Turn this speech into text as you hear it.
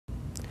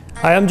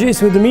Hi, I'm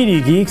Jason with the Media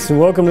Geeks, and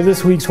welcome to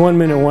this week's 1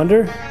 Minute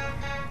Wonder.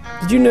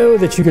 Did you know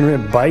that you can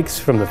rent bikes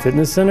from the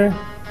fitness center?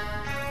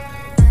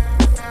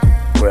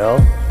 Well,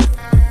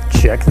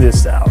 check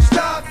this out.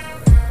 Stop,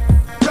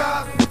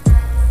 drop,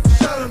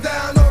 shut 'em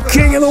down, no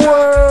King of the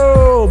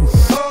world!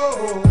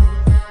 Oh,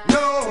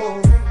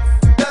 no,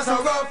 that's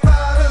how rough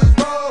riders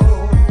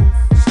roll.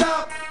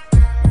 Stop,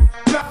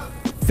 drop.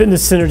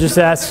 Fitness center just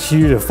asks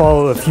you to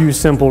follow a few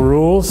simple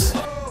rules.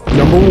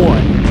 Number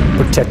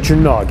 1, protect your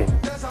noggin.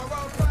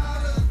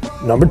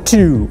 Number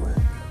 2,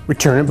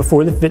 return it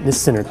before the fitness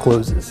center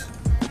closes.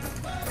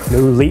 No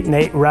late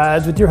night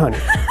rides with your honey.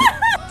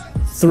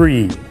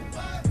 3,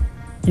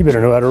 you better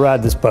know how to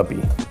ride this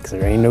puppy, because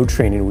there ain't no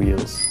training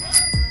wheels.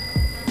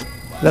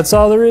 That's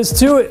all there is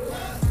to it.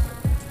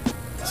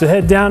 So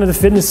head down to the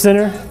fitness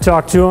center,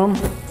 talk to them,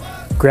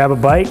 grab a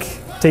bike,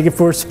 take it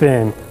for a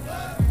spin.